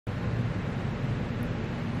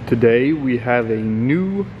Today we have a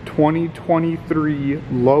new 2023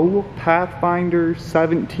 Lowe Pathfinder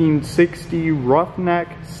 1760 Roughneck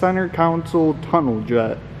center console tunnel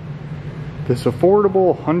jet. This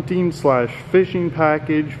affordable hunting/fishing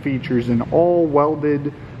package features an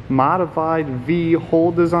all-welded modified V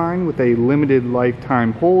hull design with a limited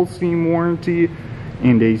lifetime hull seam warranty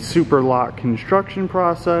and a super lock construction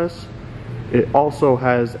process. It also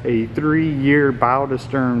has a 3-year bow to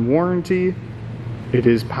stern warranty. It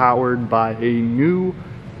is powered by a new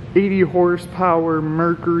 80 horsepower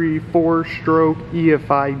Mercury 4-stroke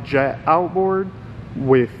EFI jet outboard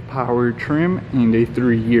with power trim and a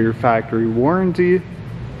 3-year factory warranty.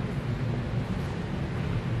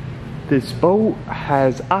 This boat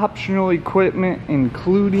has optional equipment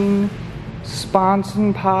including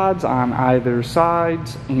sponson pods on either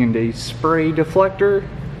sides and a spray deflector.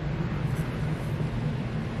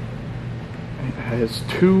 It has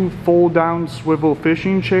 2 fold-down swivel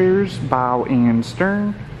fishing chairs, bow and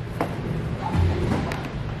stern.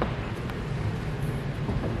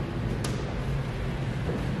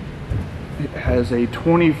 It has a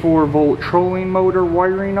 24-volt trolling motor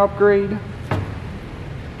wiring upgrade.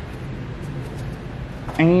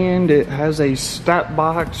 And it has a step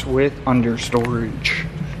box with understorage.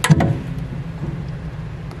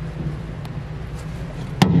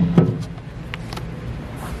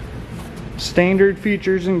 Standard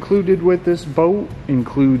features included with this boat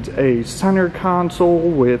includes a center console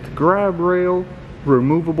with grab rail,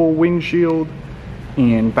 removable windshield,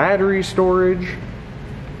 and battery storage.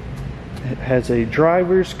 It has a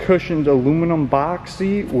driver's cushioned aluminum box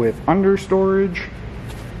seat with understorage.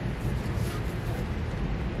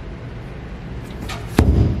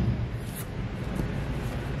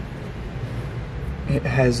 It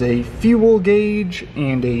has a fuel gauge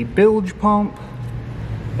and a bilge pump.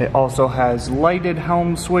 It also has lighted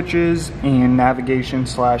helm switches and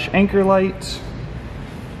navigation/anchor lights.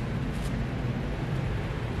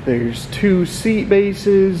 There's 2 seat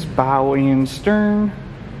bases, bow and stern.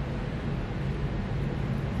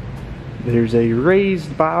 There's a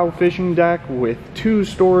raised bow fishing deck with 2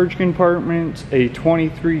 storage compartments, a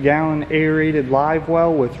 23-gallon aerated live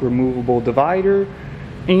well with removable divider,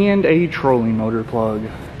 and a trolling motor plug.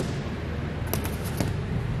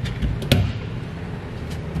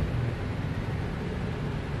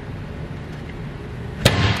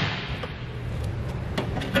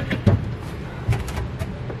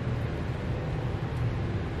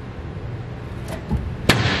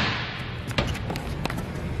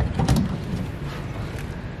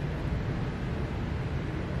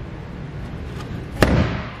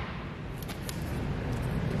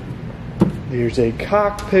 There's a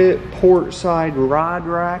cockpit port side rod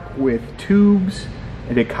rack with tubes.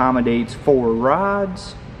 It accommodates 4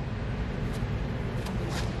 rods.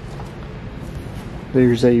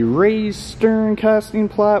 There's a raised stern casting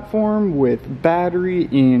platform with battery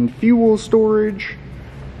and fuel storage.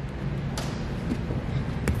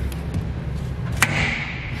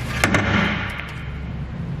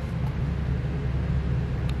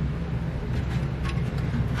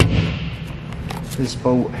 This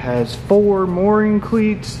boat has 4 mooring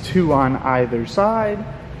cleats, 2 on either side.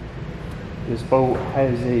 This boat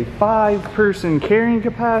has a 5-person carrying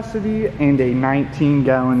capacity and a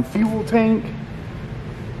 19-gallon fuel tank.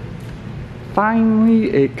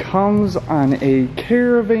 Finally, it comes on a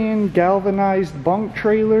caravan galvanized bunk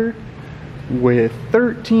trailer with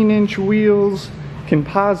 13-inch wheels,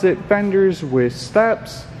 composite fenders with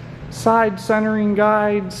steps, side centering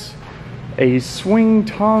guides, a swing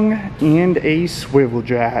tongue, and a swivel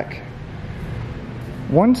jack.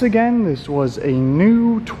 Once again, this was a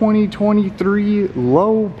new 2023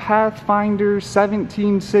 Lowe Pathfinder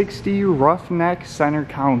 1760 Roughneck center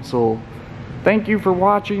console. Thank you for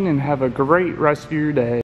watching and have a great rest of your day.